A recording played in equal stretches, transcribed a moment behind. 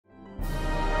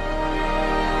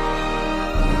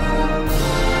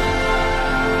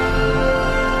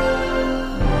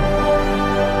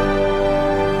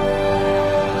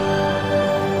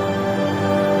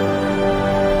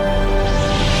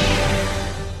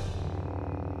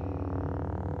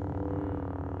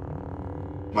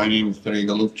My name is Sergei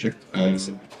Golubchik,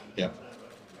 and yeah,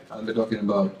 I'll be talking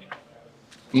about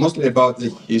mostly about the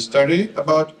history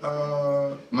about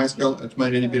MySQL at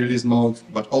MariaDB release mode,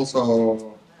 but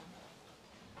also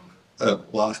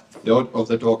last third of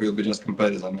the talk will be just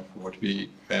comparison of what we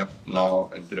have now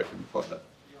and directly before that.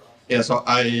 Yeah, so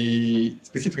I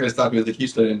specifically start with the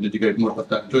history and dedicate more of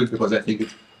time to it because I think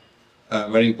it's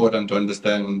very important to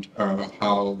understand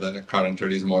how the current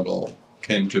release model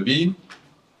came to be.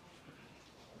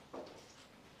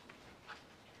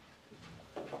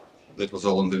 That was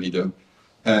all in the video.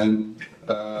 And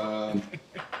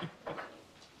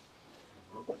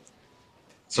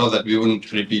so that we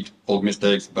wouldn't repeat old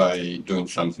mistakes by doing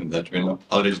something that we know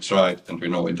already tried and we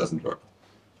know it doesn't work.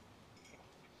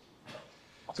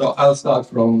 So I'll start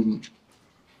from,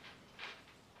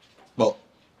 well,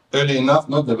 early enough,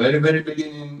 not the very, very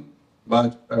beginning,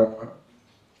 but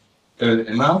early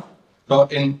enough. So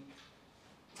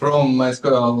from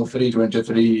MySQL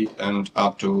 3.23 and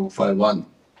up to 5.1.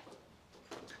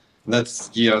 That's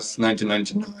years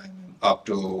 1999 up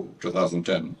to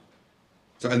 2010.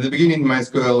 So at the beginning,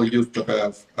 MySQL used to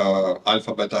have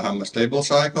alpha, beta, gamma stable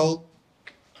cycle.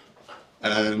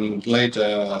 And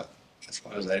later, as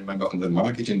far as I remember on the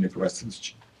marketing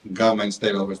requests, gamma and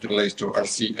stable was released to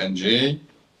RC and GA,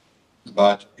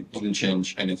 but it didn't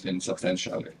change anything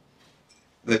substantially.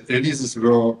 The releases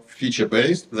were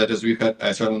feature-based, that is, we had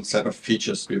a certain set of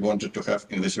features we wanted to have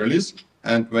in this release,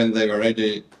 and when they were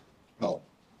ready, well,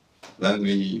 then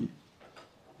we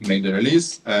made the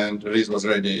release, and the release was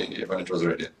ready when it was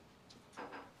ready.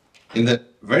 In the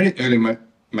very early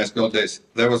MySQL days,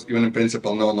 there was even in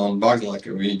principle no known bugs, like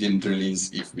we didn't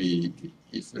release if the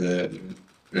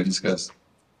release has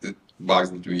the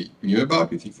bugs that we knew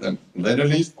about, if them then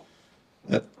released,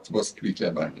 that was quickly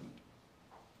abandoned.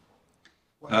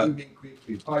 What do you mean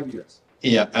quickly? 5 years?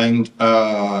 Yeah, and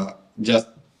just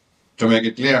to make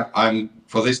it clear,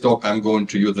 for this talk, I'm going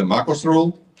to use the macros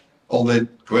rule. All the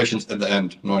questions at the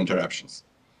end, no interruptions.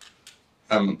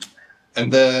 And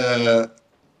the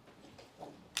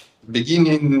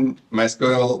beginning,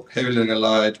 MySQL heavily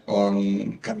relied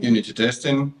on community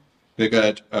testing. We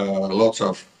got lots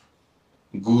of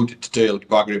good detailed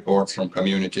bug reports from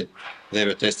community. They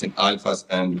were testing alphas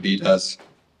and betas,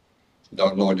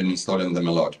 downloading and installing them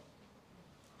a lot.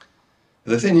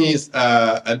 The thing is,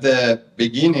 at the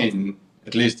beginning,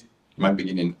 at least my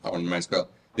beginning on MySQL,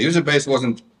 the user base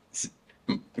wasn't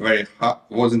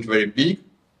very big,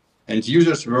 and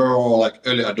users were like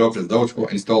early adopters, those who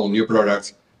install new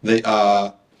products. They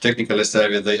are technically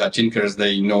savvy, they are tinkers,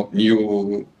 they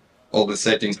knew all the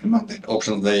settings, command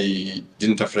options, they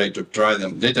didn't afraid to try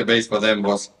them. Database for them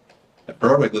was a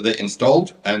product that they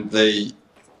installed, and they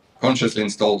consciously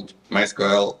installed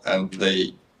MySQL, and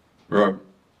they were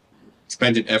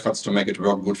spending efforts to make it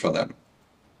work good for them.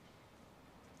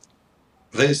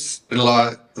 This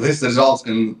results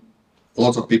in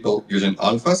lots of people using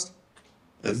alphas.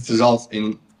 This results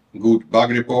in good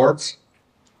bug reports,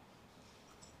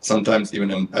 sometimes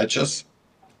even in patches.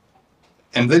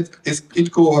 And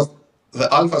it caused the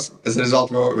alphas, as a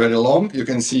result, were very long. You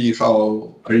can see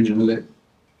how originally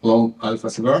long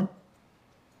alphas were.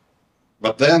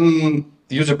 But then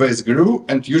user base grew,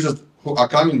 and users who are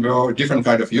coming were different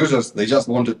kind of users. They just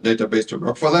wanted database to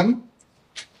work for them.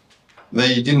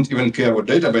 They didn't even care what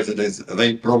database it is.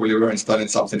 They probably were installing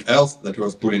something else that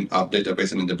was pulling up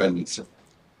database and independence.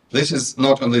 This is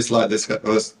not on this slide.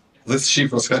 This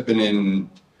shift was happening.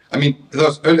 I mean,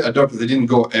 those early adopters, they didn't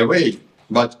go away,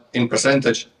 but in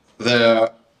percentage,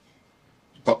 there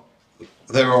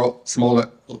were smaller,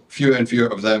 fewer and fewer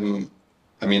of them.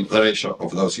 I mean, the ratio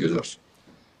of those users.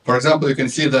 For example, you can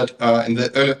see that in the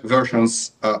early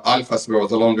versions, alphas were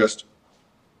the longest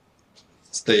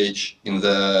stage in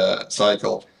the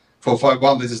cycle. For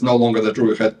 5.1, this is no longer the true.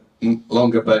 We had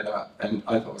longer beta and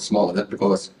alpha was smaller. That's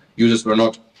because users were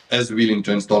not as willing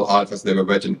to install alphas. They were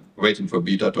waiting for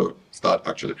beta to start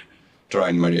actually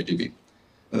trying MariaDB.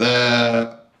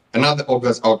 Another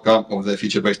obvious outcome of the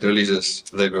feature-based releases,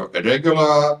 they were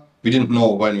irregular. We didn't know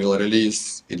when we'll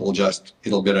release. It'll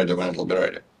be ready when it'll be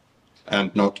ready.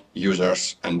 And not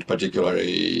users, and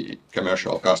particularly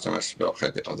commercial customers, were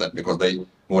happy on that because they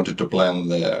wanted to plan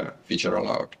the feature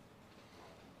rollout.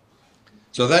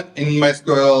 So then in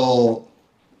MySQL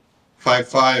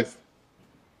 5.5,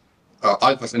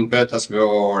 alphas and betas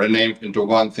were renamed into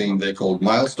one thing they called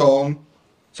milestone.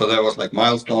 So there was like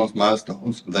milestones,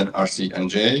 then RC and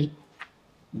J.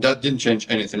 That didn't change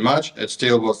anything much. It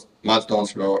still was,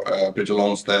 milestones were a pretty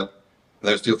long step.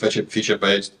 They're still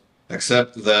feature-based,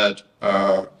 except that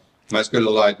MySQL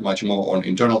relied much more on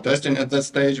internal testing at that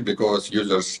stage because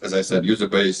users, as I said, user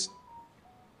base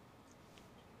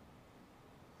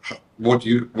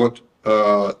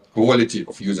quality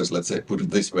of users, let's say, put it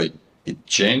this way, it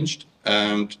changed,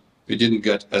 and we didn't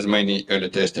get as many early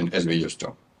testing as we used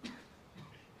to.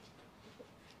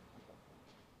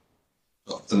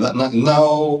 So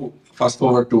now, fast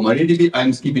forward to MariaDB.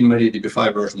 I'm skipping MariaDB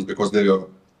 5 versions because they were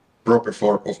proper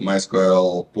fork of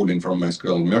MySQL, pulling from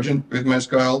MySQL, merging with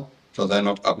MySQL, so they're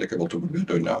not applicable to what we're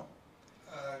doing now.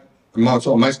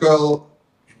 So MySQL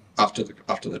after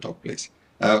the talk, please.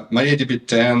 MariaDB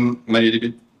 10,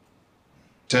 MariaDB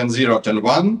 10.0,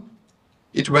 10.1,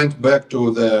 it went back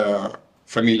to the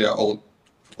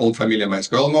old familiar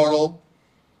MySQL model.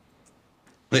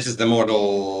 This is the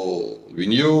model we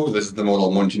knew, this is the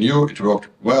model Monty knew, it worked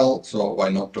well, so why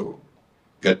not to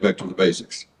get back to the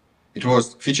basics. It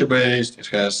was feature-based, it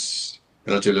has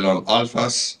relatively long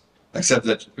alphas, except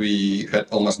that we had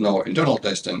almost no internal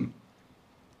testing,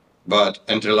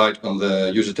 and relied on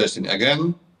the user testing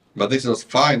again. But this was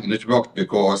fine and it worked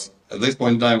because at this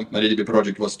point in time, MariaDB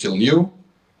project was still new,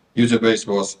 user base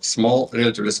was small,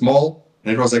 relatively small,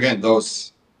 and it was again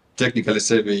those technically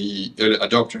savvy early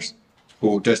adopters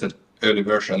who tested early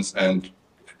versions and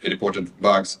reported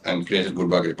bugs and created good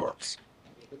bug reports.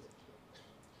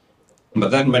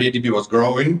 But then MariaDB was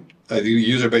growing, the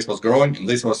user base was growing, and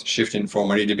this was shifting for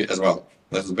MariaDB as well.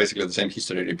 That was basically the same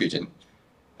history repeating.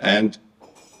 And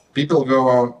people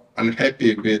were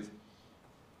unhappy with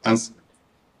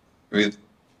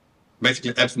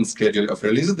basically absent schedule of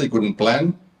releases. They couldn't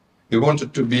plan. We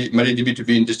wanted MariaDB to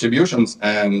be in distributions,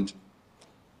 and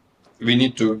we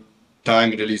need to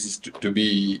time releases to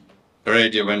be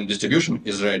ready when distribution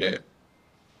is ready.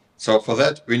 So for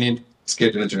that, we need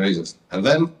scheduled releases. And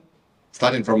then,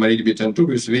 starting from MariaDB 10.2,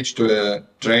 we switched to a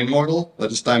train model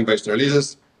that is time-based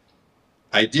releases.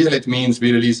 Ideally, it means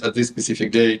we release at this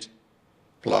specific date,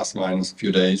 plus minus a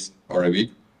few days or a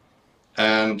week.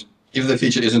 And if the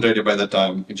feature isn't ready by that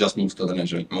time, it just moves to the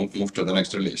next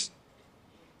release.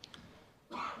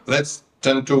 That's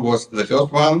 10.2 was the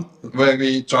first one where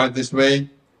we tried this way.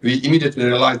 We immediately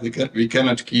realized we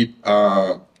cannot keep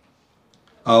our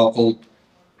old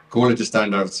quality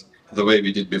standards the way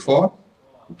we did before.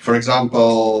 For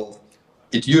example,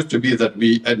 it used to be that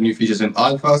we add new features in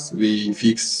alphas, we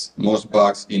fix most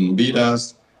bugs in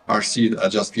betas, RC are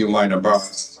just few minor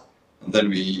bugs, and then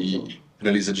we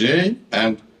release a GA.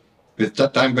 And with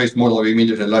that time-based model, we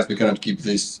immediately realized we cannot keep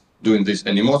doing this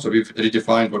anymore. So we've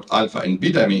redefined what alpha and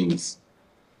beta means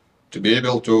to be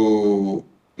able to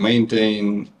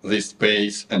maintain this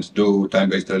space and do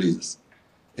time-based releases.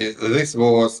 This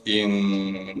was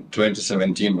in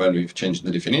 2017 when we've changed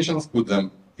the definitions, put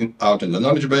them out in the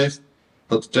knowledge base.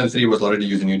 But 10.3 was already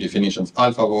using new definitions.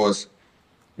 Alpha was,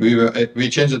 we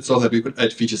changed it so that we could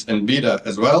add features in beta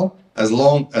as well, as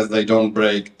long as they don't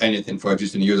break anything for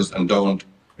existing users and don't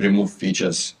remove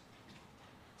features.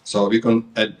 So we can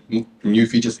add new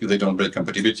features if they don't break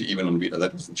compatibility even on beta.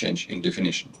 That was the change in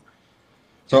definition.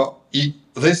 So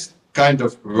this kind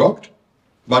of worked,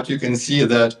 but you can see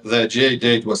that the GA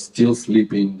date was still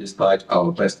sleeping despite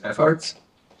our best efforts.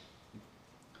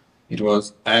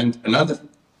 And another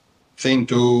thing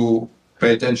to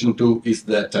pay attention to is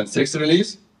the 10.6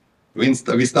 release. We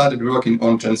started working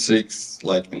on 10.6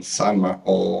 like in summer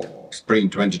or spring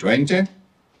 2020,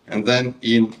 and then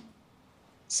in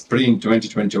spring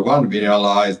 2021 we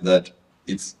realized that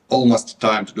it's almost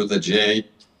time to do the GA,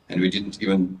 and we didn't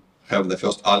even have the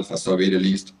first alpha, so we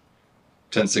released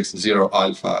 10.6.0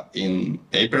 alpha in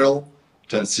April,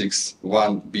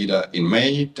 10.6.1 beta in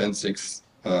May,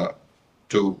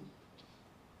 10.6.2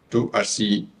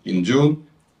 RC in June,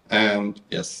 and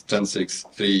yes,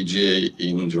 10.6.3 GA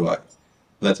in July.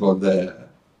 That was the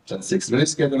 10.6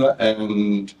 release schedule,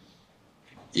 and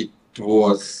it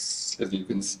was,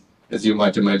 as you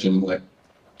might imagine, like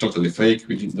totally fake.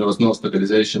 There was no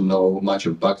stabilization, no much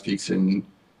of bug fixing,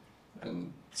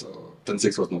 and so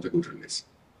 10.6 was not a good release.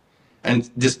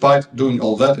 And despite doing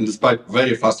all that, and despite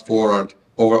very fast forward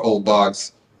over all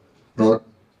bugs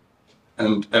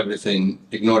and everything,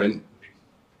 ignoring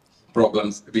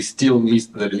problems, we still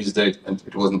missed the release date, and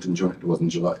it wasn't in June, it was in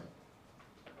July.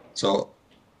 So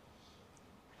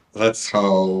that's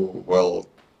how well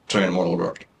train model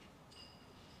worked.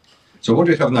 So what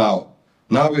we have now?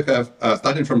 Now we have,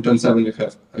 starting from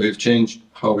 10.7, we've changed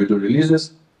how we do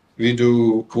releases. We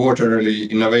do quarterly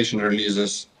innovation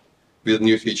releases with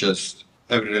new features.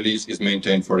 Every release is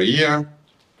maintained for a year.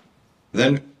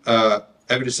 Then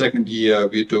every second year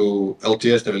we do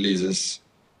LTS releases,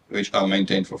 which are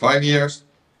maintained for 5 years.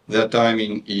 Their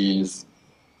timing is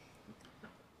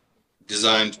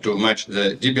designed to match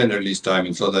the Debian release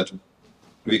timing so that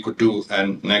we could do a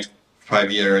next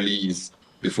 5-year release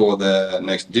before the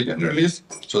next Debian release,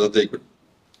 so that they could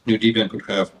new Debian could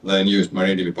have the newest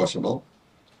MariaDB possible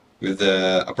with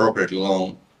the appropriately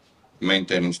long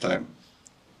maintenance time.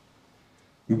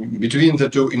 Between the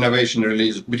two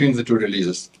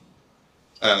releases,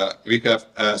 we have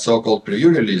so-called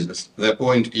preview releases. The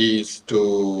point is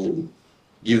to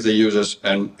give the users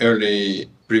an early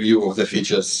preview of the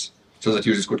features so that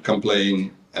users could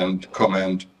complain and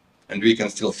comment, and we can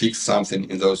still fix something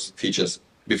in those features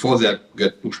before they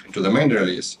get pushed into the main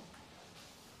release.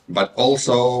 But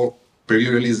also,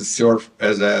 preview releases serve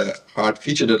as a hard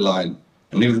feature deadline,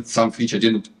 and if some feature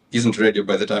isn't ready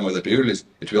by the time of the preview release,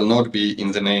 it will not be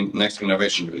in the next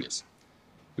innovation release,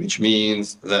 which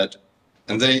means that,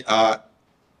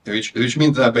 which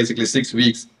means that basically 6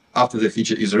 weeks after the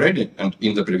feature is ready and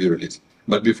in the preview release,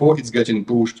 but before it's getting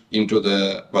pushed into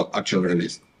the actual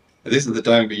release. This is the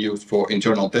time we use for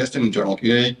internal testing, internal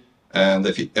QA, and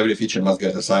every feature must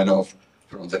get a sign-off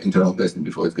from the internal testing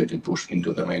before it's getting pushed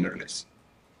into the main release.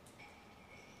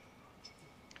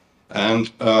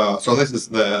 And so this is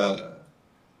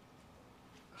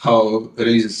how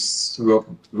releases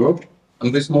work.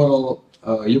 On this model,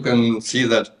 you can see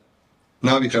that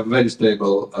now we have very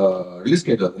stable release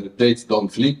schedule. The dates don't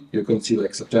flip. You can see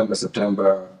like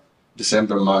September,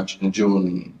 December, March, and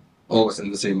June, always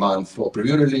in the same month for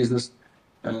preview releases,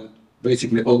 and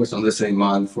basically always on the same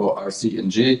month for RC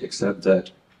and J, except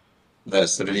that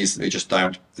there's a release which is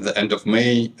timed at the end of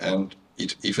May, and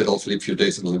if it'll slip a few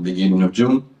days, it'll be beginning of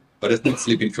June. But it's not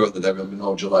slipping further. There will be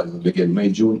no July. It'll begin May,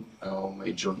 June.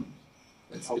 It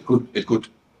could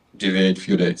deviate a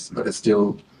few days, but it's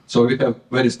still. So we have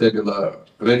very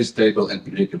stable and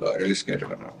predictable release schedule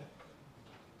now.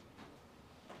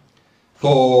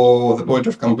 For the point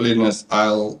of completeness,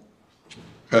 I'll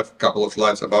have a couple of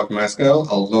slides about MySQL,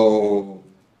 although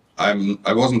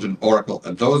I wasn't in Oracle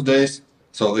at those days,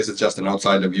 so this is just an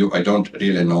outsider view. I don't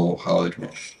really know how it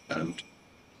works and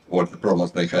what the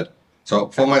problems they had. So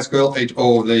for MySQL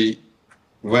 8.0, they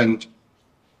went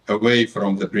away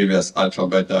from the previous alpha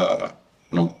beta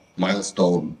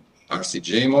milestone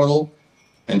RCJ model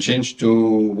and changed to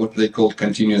what they called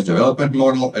continuous development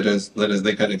model. That is,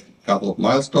 they had a couple of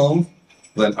milestones,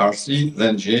 then RC,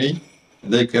 then J.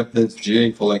 They kept this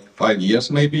J for like 5 years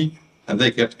maybe, and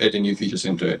they kept adding new features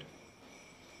into it.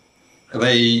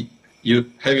 You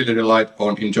heavily relied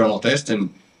on internal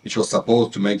testing, which was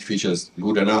supposed to make features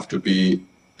good enough to be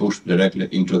pushed directly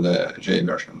into the J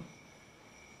version.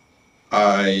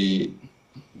 I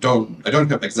don't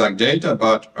have exact data,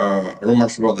 but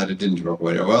rumors were that it didn't work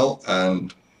very well,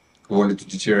 and quality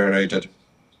deteriorated,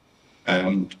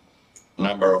 and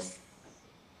number of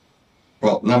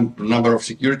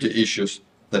security issues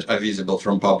that are visible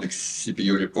from public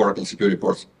Oracle CPU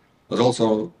reports was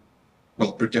also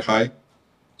pretty high.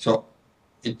 So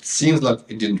it seems like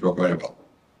it didn't work very well.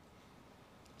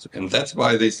 And that's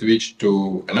why they switched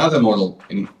to another model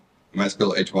in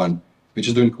MySQL 8.1, which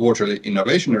is doing quarterly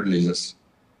innovation releases.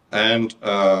 And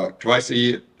twice a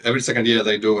year, every second year,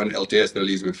 they do an LTS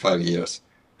release with 5 years.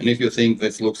 And if you think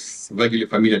this looks vaguely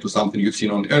familiar to something you've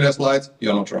seen on the earlier slides,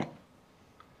 you're not wrong.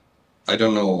 I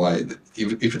don't know why,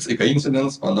 if it's a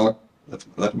coincidence or not,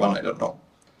 that one I don't know.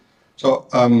 So,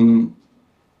 do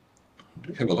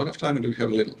we have a lot of time or do we have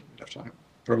a little bit of time?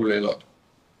 Probably a lot.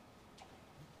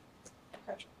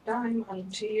 Time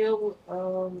until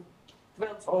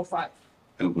 12:05.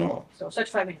 And no. So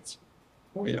 35 minutes.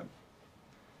 Oh yeah.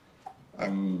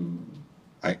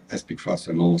 I speak fast.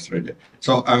 I'm almost ready.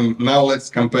 So now let's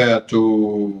compare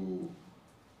two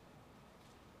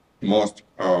most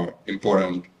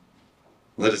important,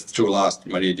 that is two last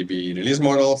MariaDB release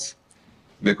models,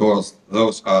 because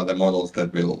those are the models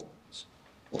that will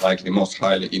likely most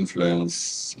highly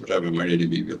influence whatever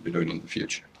MariaDB will be doing in the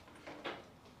future.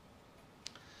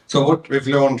 So what we've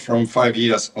learned from 5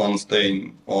 years on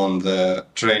staying on the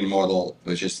train model,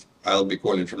 which is, I'll be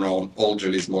calling from now on, old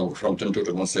release model from 10.2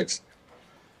 to 1.6.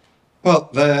 Well,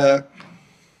 the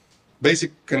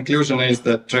basic conclusion is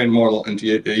that train model and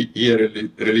year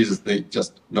releases, they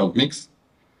just don't mix.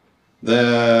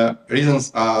 The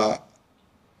reasons are,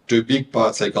 to a big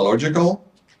part, psychological,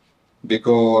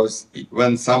 because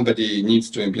when somebody needs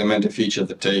to implement a feature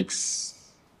that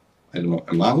takes, I don't know,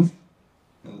 a month,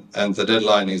 and the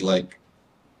deadline is like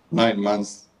 9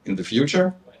 months in the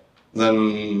future,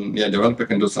 then yeah, developer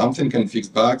can do something, can fix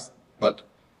bugs, but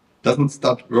doesn't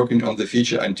start working on the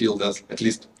feature until there's at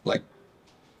least like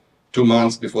 2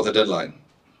 months before the deadline.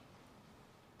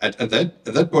 At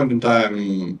that point in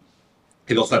time,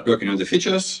 he'll start working on the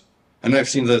features, and I've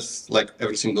seen this like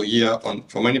every single year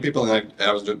for many people, and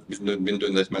I've been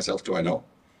doing that myself too. I know,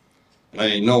 and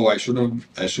I know I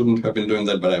shouldn't have been doing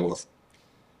that, but I was.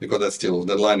 because that's still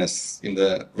deadline is in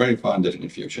the very far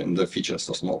indefinite future, and the feature is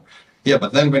so small. Yeah,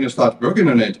 but then when you start working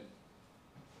on it,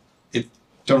 it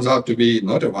turns out to be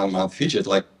not a 1 month feature, it's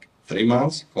like 3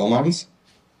 months, 4 months.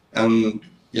 And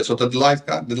yeah, so the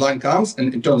deadline comes,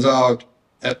 and it turns out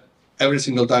at every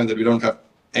single time that we don't have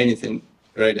anything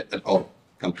ready at all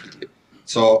completely.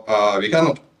 So we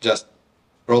cannot just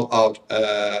roll out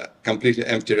a completely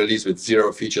empty release with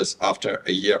 0 features after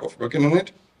a year of working on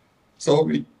it. So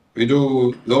we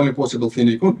do the only possible thing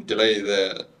we could, delay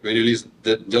the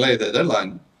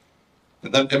deadline.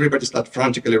 And then everybody starts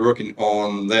frantically working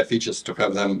on their features to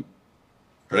have them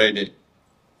ready,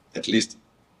 at least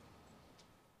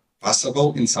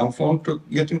possible in some form to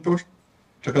have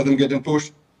them getting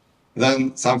pushed.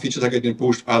 Then some features are getting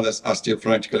pushed, others are still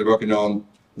frantically working on.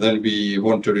 Then we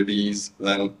want to release,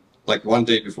 then like one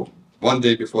day before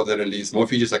the release, more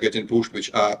features are getting pushed,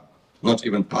 which are not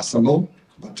even possible,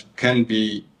 but can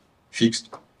be fixed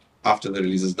after the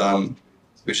release is done,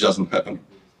 which doesn't happen.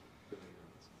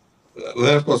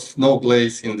 There was no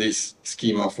place in this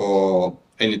schema for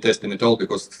any testing at all,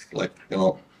 because, like, you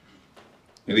know,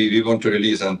 we want to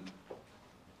release, and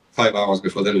 5 hours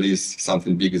before the release,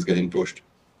 something big is getting pushed.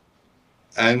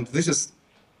 And this is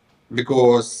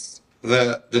because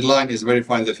the deadline is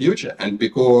verifying the future, and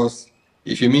because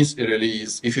if you miss a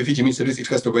release, if your feature misses a release, it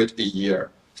has to wait a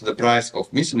year. So the price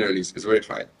of missing a release is very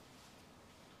high.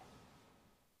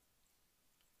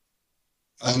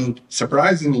 And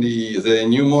surprisingly, the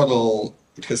new model,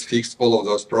 it has fixed all of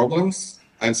those problems.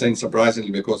 I'm saying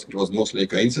surprisingly because it was mostly a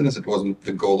coincidence. It wasn't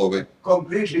the goal of it.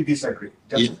 Completely disagree.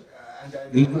 Just,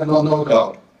 No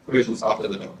doubt. Questions after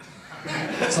the doubt.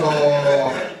 So,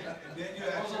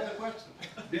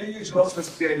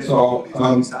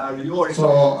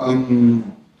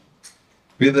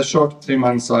 with the short 3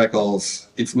 month cycles,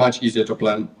 it's much easier to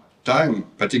plan time,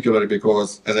 particularly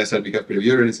because, as I said, we have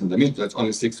preview release in the middle. That's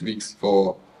only 6 weeks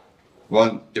for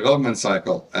one development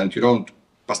cycle, and you don't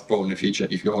postpone a feature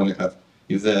if you only have,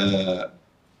 if the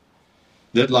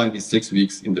deadline is 6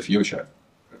 weeks in the future.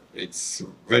 It's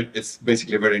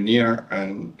basically very near,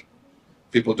 and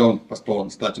people don't postpone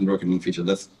starting working on feature.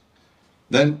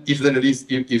 Then if the release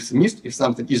is missed, if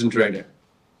something isn't ready,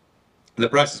 the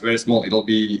price is very small. It'll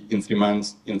be in 3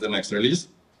 months in the next release.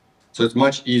 So it's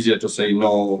much easier to say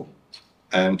no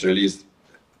and release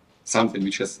something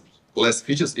which has less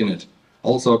features in it.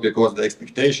 Also because the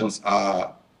expectations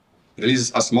are,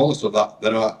 releases are smaller, so that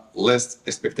there are less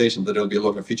expectations that there will be a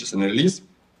lot of features in the release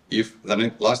if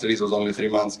the last release was only 3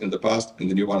 months in the past and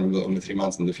the new one will be only 3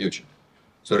 months in the future.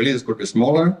 So releases could be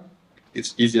smaller.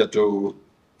 It's easier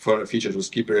for a feature to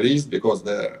skip a release because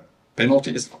the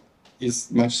penalty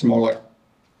is much smaller.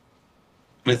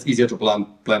 It's easier to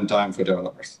plan time for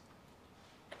developers.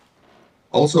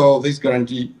 Also, this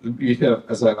guarantee, we have,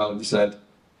 as I already said,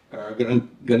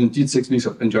 guaranteed 6 weeks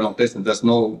of internal testing.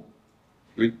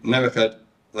 We never had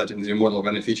that in the model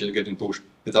when a feature is getting pushed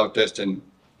without testing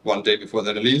 1 day before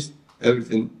the release.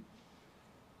 Everything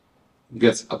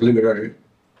gets a preliminary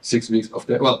 6 weeks of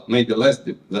testing. Well, maybe less,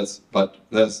 but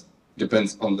that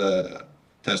depends on the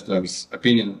tester's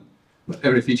opinion. But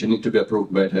every feature needs to be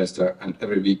approved by a tester, and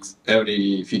every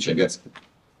feature gets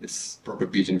its proper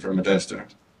pitching from a tester.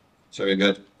 So we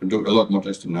do a lot more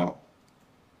testing now.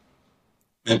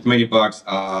 And many bugs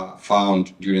are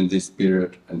found during this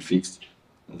period and fixed.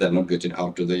 They're not getting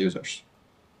out to the users.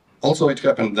 Also, it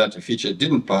happened that a feature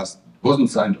didn't pass, wasn't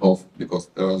signed off because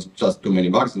there was just too many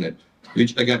bugs in it,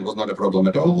 which again was not a problem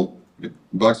at all. The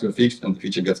bugs were fixed and the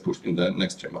feature gets pushed in the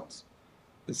next 3 months.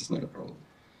 This is not a problem.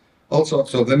 Also,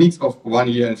 so the mix of 1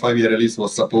 year and 5 year release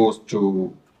was supposed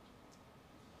to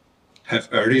have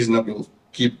a reasonable,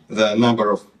 keep the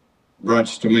number of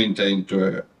branches to maintain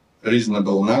to a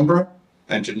reasonable number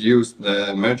and reduce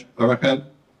the merge overhead.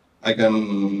 I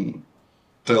can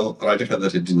tell right ahead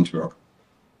that it didn't work.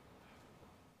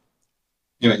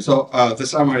 Anyway, so the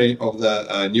summary of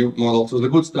the new model. So the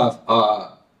good stuff,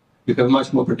 we have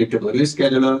much more predictable release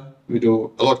scheduler. We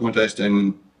do a lot more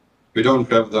testing. We don't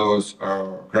have those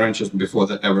crunches before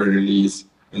the every release,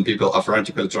 and people are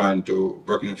frantically trying to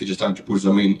work on features, trying to push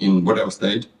them in whatever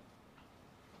state.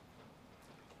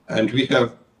 And we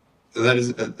have,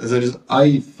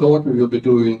 I thought we will be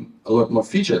doing a lot more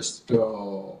features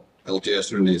to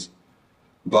LTS release,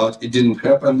 but it didn't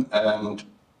happen. And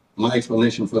my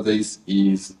explanation for this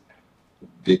is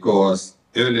because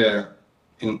earlier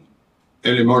in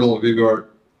early model we were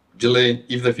delaying,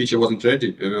 if the feature wasn't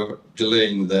ready, we were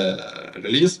delaying the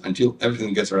release until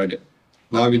everything gets ready.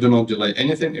 Now we do not delay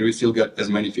anything, and we still get as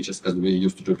many features as we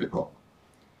used to do before.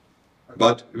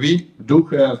 But we do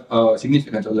have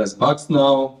significantly less bugs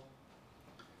now.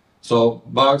 So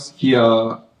bugs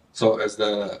here So as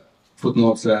the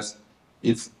footnote says,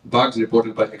 it's bugs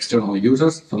reported by external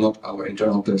users, so not our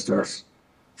internal testers.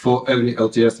 For every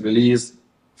LTS release,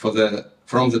 from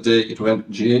the day it went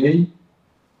GA,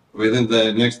 within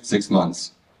the next 6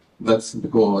 months. That's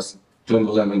because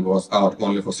 10.11 was out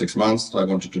only for 6 months, so I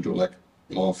wanted to do like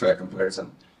more fair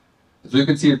comparison. So you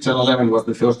can see 10.11 was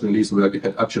the first release where we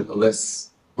had actually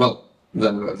less, well,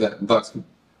 the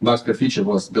bugs per feature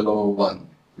was below 1.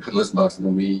 We had less bugs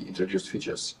than we introduced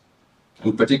features.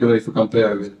 And particularly if you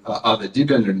compare with other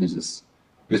Debian releases,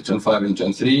 with 10.5 and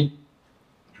 10.3,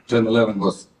 10.11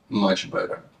 was much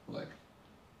better, like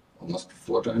almost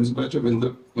 4 times better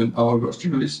when our first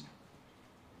release,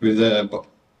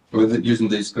 with using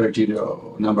this criteria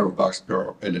number of bugs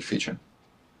per added feature.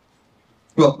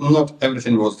 Well, not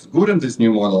everything was good in this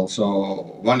new model,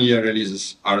 so 1-year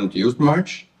releases aren't used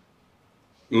much.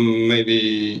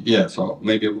 Maybe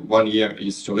 1 year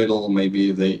is too little,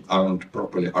 maybe they aren't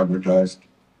properly advertised,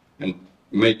 and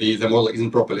maybe the model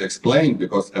isn't properly explained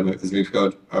because, as we've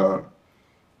heard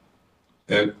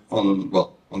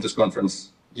on this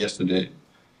conference yesterday,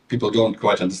 people don't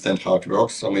quite understand how it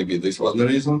works, so maybe this was the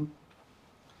reason.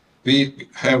 We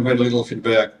have very little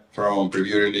feedback from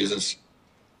preview releases,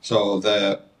 so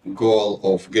the goal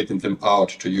of getting them out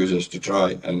to users to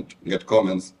try and get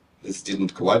comments, this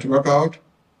didn't quite work out.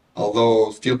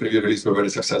 Although still preview releases were very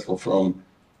successful from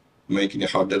making a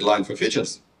hard deadline for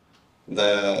features.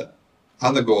 The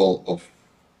other goal of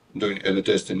doing early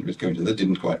testing with community, that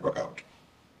didn't quite work out.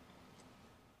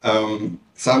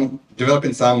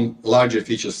 Developing some larger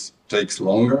features takes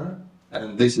longer,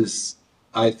 and this is,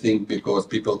 I think, because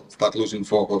people start losing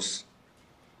focus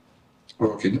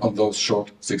working on those short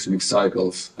 6-week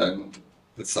cycles, and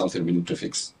it's something we need to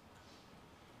fix.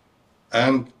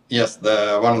 And yes,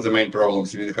 one of the main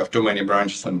problems, we have too many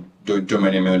branches and doing too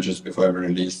many merges before every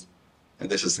release. And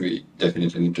this is we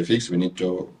definitely need to fix. We need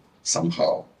to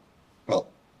somehow, well,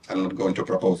 I'm not going to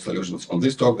propose solutions on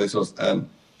this talk. This was a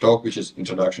talk which is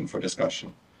introduction for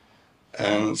discussion.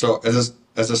 And so as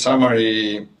a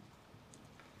summary,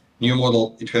 new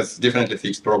model, it has definitely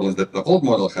fixed problems that the old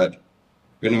model had.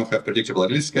 We now have predictable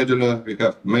release scheduler, we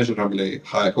have measurably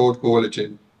high code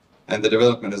quality, and the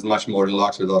development is much more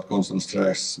relaxed without constant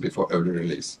stress before every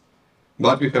release.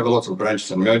 But we have lots of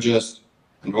branches and merges,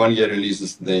 and 1-year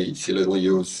releases, they see little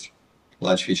use,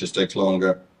 large features take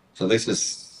longer. So this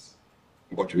is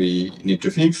what we need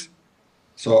to fix.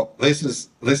 So this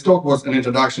talk was an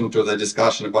introduction to the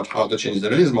discussion about how to change the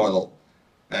release model.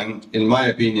 And in my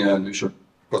opinion, we should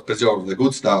preserve the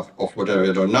good stuff of whatever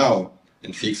we do now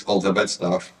and fix all the bad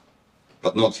stuff,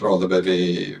 but not throw the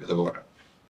baby with the water.